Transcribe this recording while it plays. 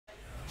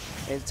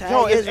His tag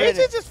Yo, is ready.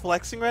 AJ just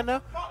flexing right now?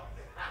 3,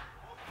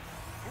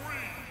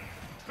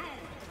 2,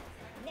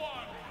 1,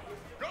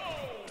 go!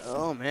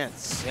 Oh man,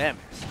 Samus.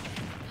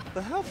 What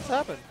the hell just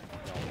happened?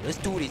 This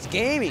dude is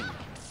gaming.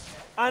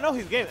 I know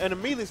he's game and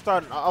immediately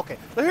started. Okay,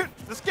 but here,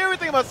 the scary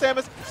thing about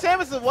Samus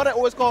is what I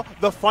always call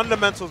the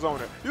fundamental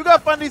zoner. You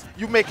got fundies,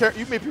 you make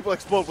people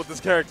explode with this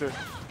character.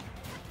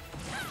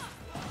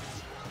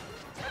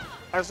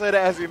 I say that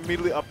as he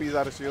immediately upbeats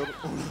out of shield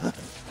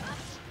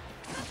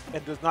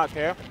and does not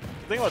care.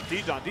 The thing about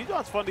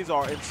Djohn's fundies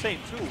are insane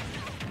too.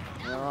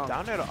 Yeah.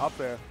 Down there to up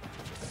there.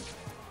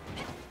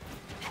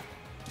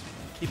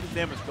 Keep his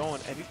damage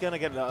going, and he's gonna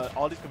get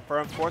all these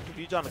confirmed, forcing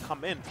Djohn to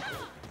come in.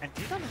 And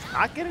Djohn is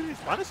not getting these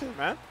punishes,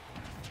 man.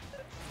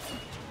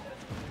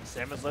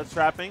 Samus led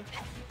trapping.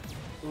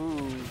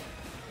 Ooh.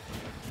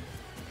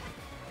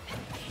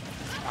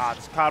 Ah,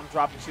 just caught him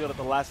dropping shield at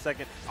the last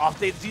second. Off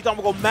stage, Djohn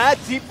will go mad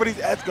deep for these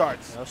edge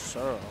guards. Yes,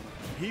 sir.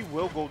 He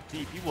will go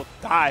deep. He will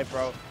dive,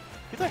 bro.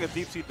 He's like a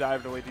deep sea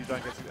dive the way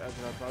Djohn gets his edge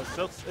guards, bro. It's,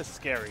 just, it's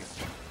scary.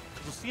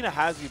 Lucina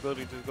has the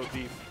ability to go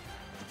deep.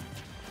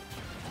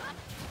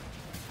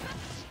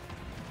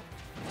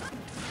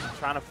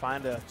 Trying to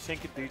find a chink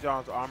in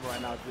Djohn's armor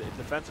right now. The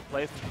defensive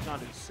play from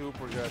Djohn is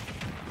super good.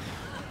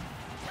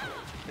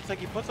 It's like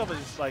he puts up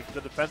this, like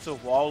the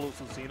defensive wall with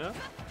Lucina,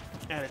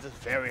 and it's just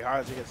very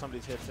hard to get some of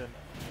these hits in.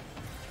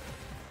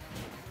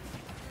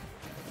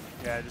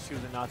 Yeah, just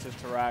using not to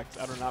interact.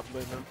 I do not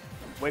blame him.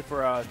 Wait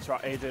for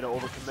AJ to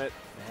overcommit.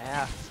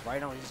 Yeah,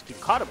 right on. He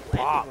Caught him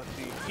pop.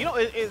 You know,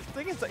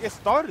 it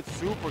started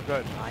super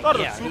good.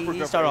 Yeah,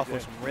 he started off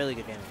with some really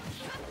good damage.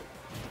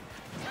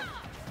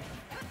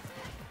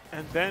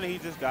 And then he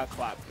just got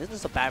clapped. Isn't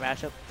this a bad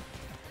matchup?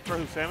 For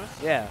who, Samus?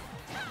 Yeah.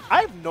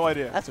 I have no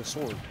idea. That's a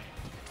sword.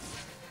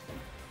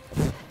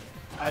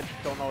 I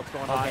don't know what's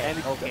going on. Okay,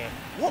 And okay.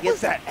 What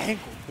was that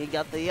ankle? He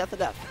got the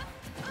death.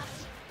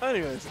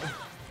 Anyways.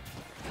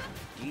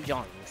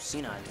 Djohn,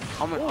 Lucina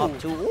coming Ooh. up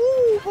too.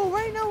 Ooh, but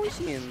right now we're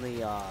seeing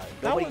the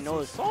nobody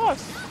knows.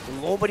 Sauce.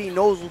 Nobody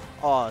knows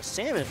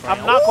Samus right I'm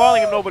now. not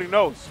calling him Nobody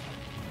Knows.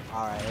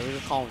 All right, we're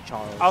just calling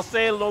Charles. I'll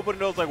say Nobody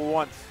Knows like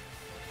once.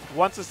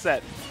 Once a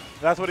set.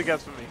 That's what he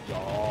gets from me.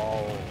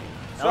 Oh,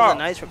 that was a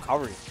nice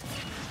recovery.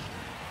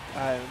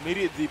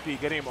 Immediate DP,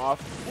 getting him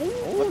off.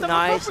 Ooh,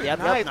 nice. Yep,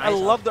 nice. nice. I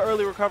love the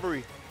early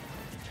recovery.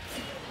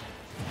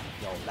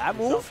 Yo, that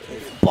move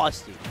is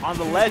busted. On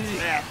the ledge,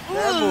 yeah.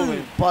 That move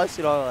is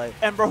busted all like.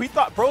 And bro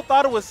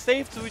thought it was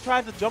safe, so he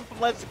tried to jump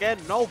the ledge again.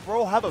 No,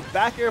 bro, have a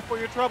back air for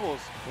your troubles.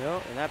 Yo,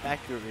 and that back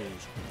air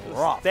is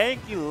rough.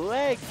 Stanky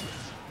leg.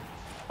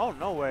 Oh,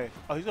 no way.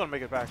 Oh, he's going to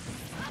make it back.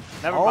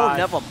 Never Oh, mind.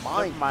 never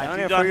mind. Down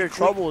there Djohn, for your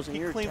troubles and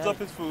he your cleans tag. up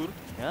his food.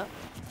 Yeah.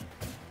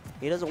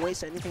 He doesn't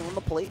waste anything on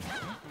the plate.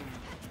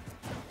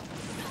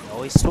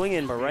 Oh, he's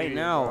swinging, but right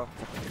now,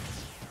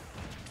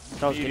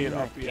 Charles getting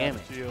that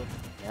damage.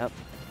 Yep.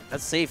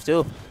 That's safe,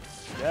 too.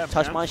 Yeah,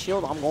 Touch man. my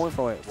shield, I'm going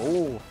for it.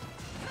 Ooh.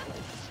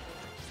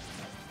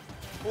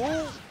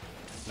 Ooh.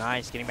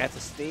 Nice, getting back to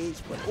stage.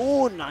 But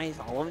ooh, nice.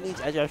 All of these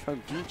edge rush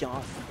from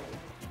Djohn.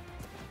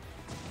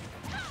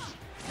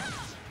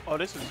 Oh,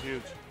 this is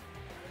huge.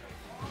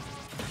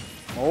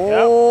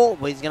 Oh,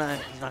 but he's not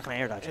gonna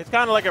air dodge. It's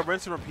kind of like a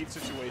rinse and repeat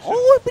situation.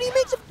 Oh, but he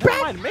makes it Never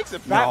back. mind, makes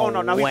it back. No Oh,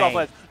 no, now he's way. off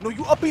ledge. No,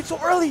 you upbeat so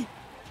early.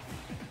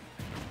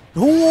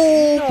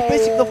 Ooh,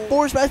 basically the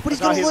force smash, but he's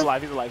No, gonna he's live.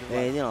 alive, he's alive, he's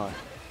Hey, alive. you know,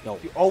 yo,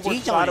 He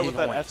overshot it Djohn with is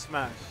that going. F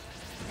smash.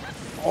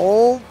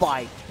 Oh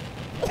my.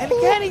 And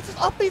again, he just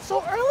upbeat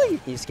so early.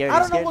 He's scared. I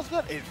don't he's know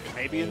scared. what's good.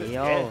 Maybe it's his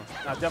Yo. head.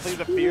 Now,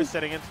 definitely the fear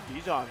setting into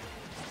Djohn.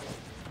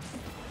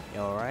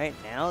 Yo, right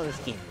now this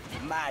game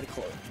is mad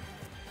close.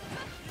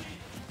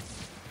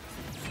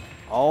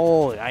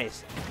 Oh,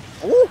 nice.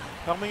 Ooh,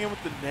 Coming in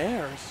with the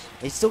nairs.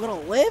 he's still gonna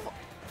live.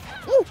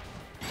 Ooh.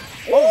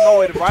 Oh, no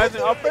way. The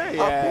rising up there? Up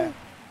Yeah. there.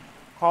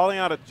 Calling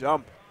out a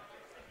jump.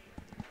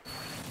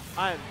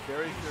 I am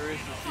very curious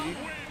to see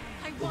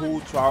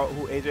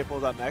who AJ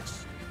pulls out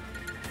next.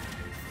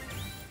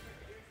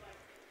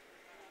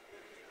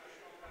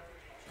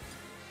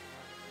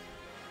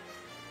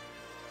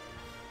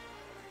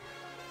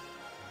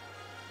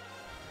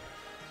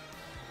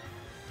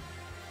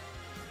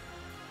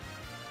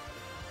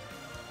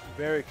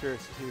 Very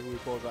curious to see who he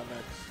pulls out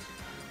next.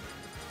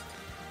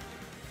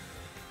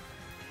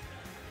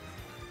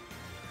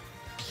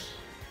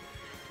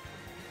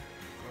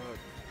 Good.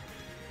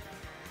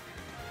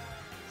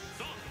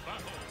 Start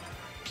battle.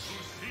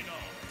 Lucina.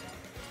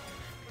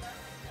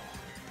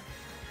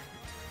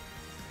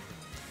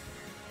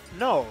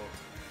 No.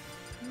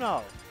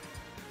 No.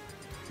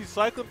 He's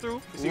cycling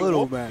through. You see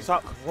Little Wolf? man. You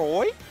saw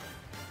Roy?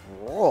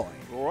 Roy.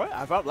 Roy?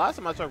 I thought last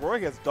time I saw Roy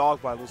gets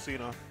dogged by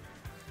Lucina.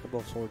 They're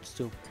both swords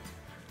too.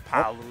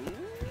 Palu.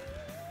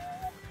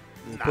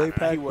 You Nah, play he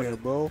Pac-Man,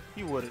 wouldn't. bro.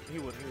 He wouldn't.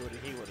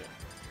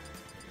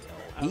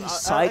 He's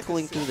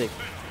cycling through the.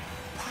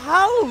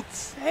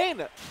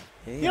 Palutena.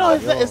 Hey, You know,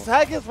 yo. his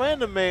tag is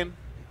random, man.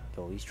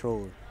 Yo, he's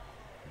trolling.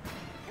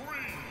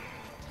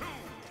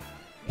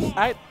 3, 2,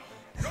 I.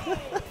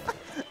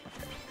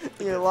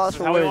 Yeah, lost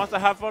how he wants to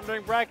have fun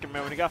during bracket,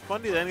 man. When he got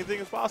Fundy, anything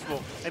is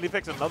possible. And he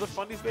picks another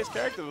Fundy-based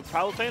character with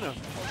Palutena.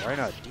 Oh, right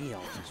now,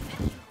 Dion.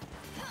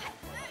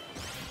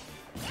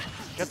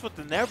 Guess what?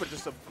 The Nair, but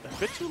just a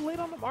bit too late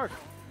on the mark.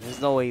 There's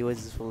no way he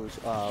wins this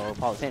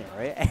Palutena,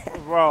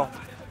 right? Bro.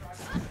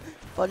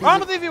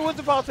 Honestly, if he wins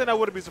the Palutena, I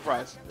wouldn't be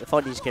surprised. The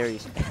Fundy's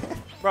carries.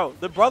 Bro,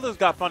 the brothers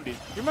got Fundy. You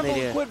remember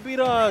when Quid beat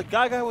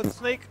Guy with the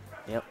Snake?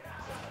 Yep.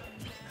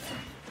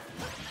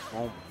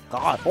 Oh,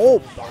 God. Oh,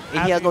 he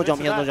has no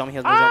jump. He has no jump. He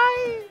has no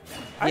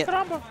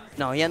jump.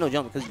 No, he had no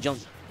jump because he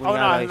jumped. Oh,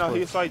 no.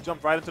 He saw he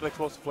jumped right into the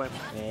explosive flame.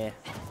 Yeah.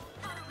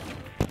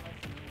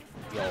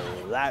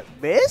 Yo, that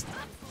missed?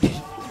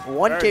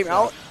 One came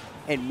out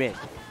and missed.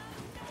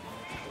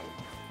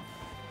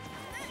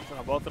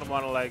 So both of them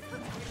want to, like,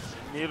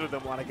 neither of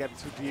them want to get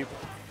too deep.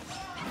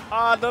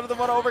 None of them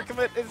want to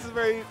overcommit. This is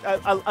very,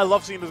 I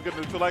love seeing this good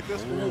neutral like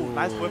this. Ooh,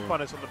 nice whip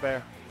punish on the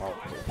bear.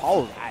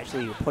 Paul is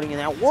actually putting in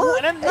that work.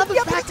 And then another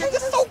back kick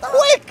is so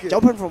quick.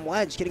 Jumping from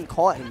ledge, getting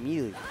caught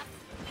immediately.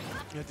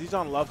 Yeah,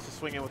 Djohn loves to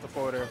swing in with the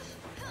forward air.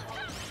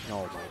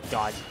 Oh my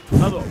God.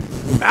 Another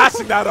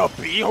mashing that up,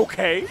 B.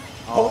 Okay.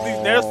 Hold these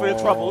nairs for your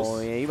troubles.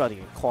 Oh yeah, you about to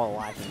get caught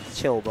lacking.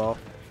 Chill, bro.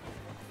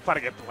 About to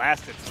get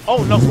blasted.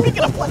 Oh no!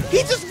 Speaking of what, he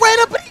just ran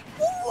up and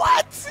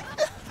what?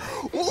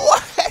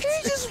 What?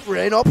 He just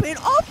ran up and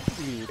up,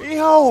 dude.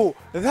 Yo,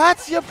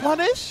 that's your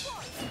punish?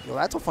 Yo,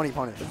 that's a funny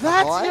punish.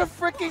 That's your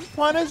freaking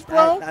punish,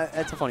 bro?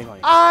 That's a funny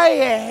punish. I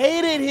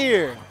hate it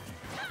here.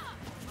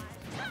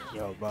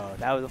 Yo, bro,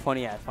 that was a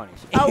funny ass punish.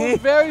 That was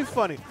very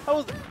funny. That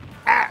was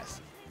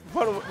ass,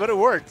 but it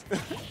worked.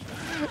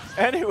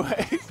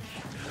 Anyways,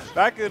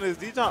 back in his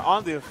Djohn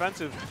on the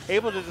offensive,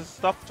 able to just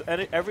stuff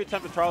every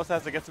attempt that Charles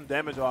has to get some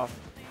damage off.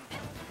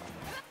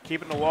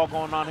 Keeping the wall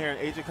going on here, and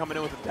Agent coming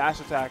in with a dash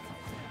attack.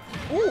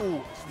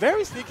 Ooh,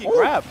 very sneaky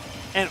grab.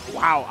 And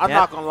wow, I'm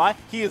not gonna lie,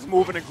 he is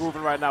moving and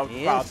grooving right now with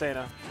the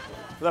Palutena.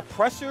 The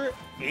pressure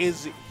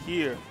is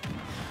here.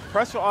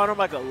 Pressure on him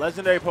like a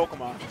legendary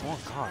Pokemon. Oh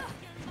God.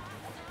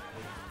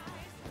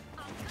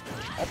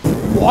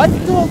 What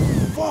the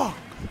fuck?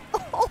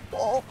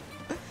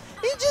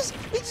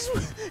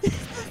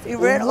 he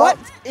ran what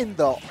up. in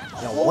the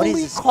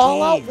holy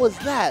call out was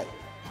that?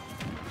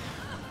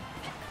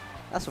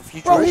 That's a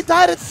futuristic. Bro, he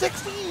died at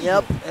 16.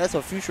 Yep, that's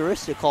a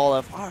futuristic call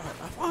out.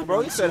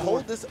 Bro, he said,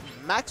 hold this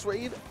max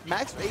rage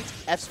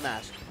F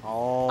smash.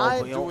 Oh,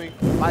 I'm doing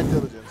my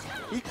diligence.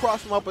 He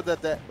crossed him up with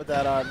that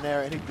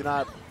nair, and he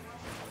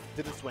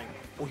didn't swing.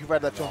 Oh, he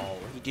read that jump. Oh,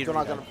 he did. Still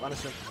not gonna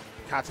punish him.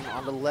 Catch him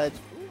on the ledge.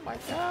 Oh my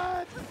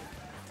God.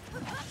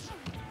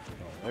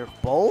 They're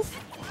both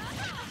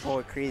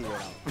going crazy right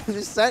now.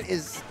 This set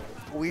is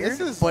weird,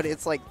 but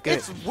it's like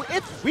good.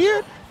 It's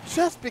weird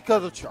just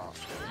because of Charles.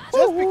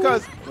 Just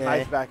because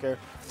nice back air.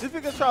 Just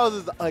because Charles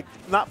is like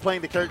not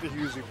playing the character he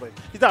usually plays.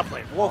 He's not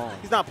playing Wolf.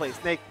 He's not playing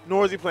Snake.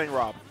 Nor is he playing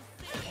Rob.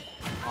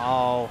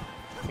 Oh,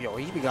 yo,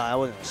 he's begun. I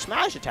wasn't a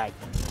smash attack.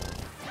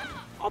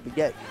 I'll be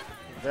dead.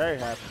 Very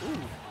happy.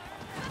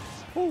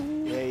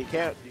 Ooh. Yeah, you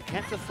can't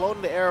just float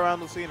in the air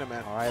around Lucina,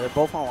 man. All right, they're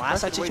both on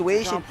last side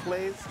situation.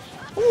 Plays.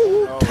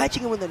 Ooh,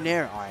 catching him with the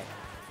nair. All right,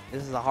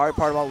 this is the hard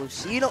part about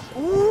Lucina.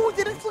 Ooh,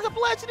 didn't click up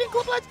ledge. Didn't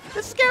click up ledge.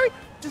 This is scary.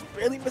 Just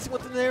barely missing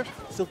with the nair.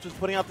 Still just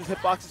putting out these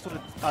hitboxes for the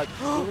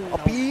a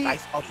beat.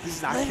 Nice.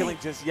 He's not killing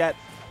just yet.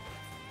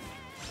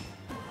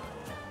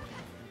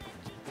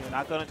 You're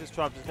not gonna just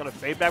Trump. Just gonna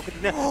fade back with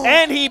the nair,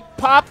 and he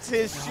popped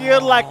his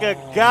shield like a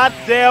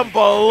goddamn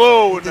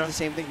balloon. He did the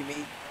same thing to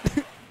me.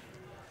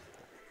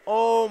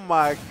 Oh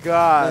my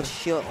God.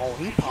 Shield. Oh,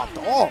 he popped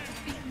off.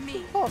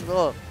 Oh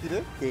no. He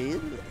did? Yeah, he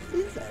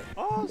did.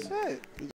 Oh shit.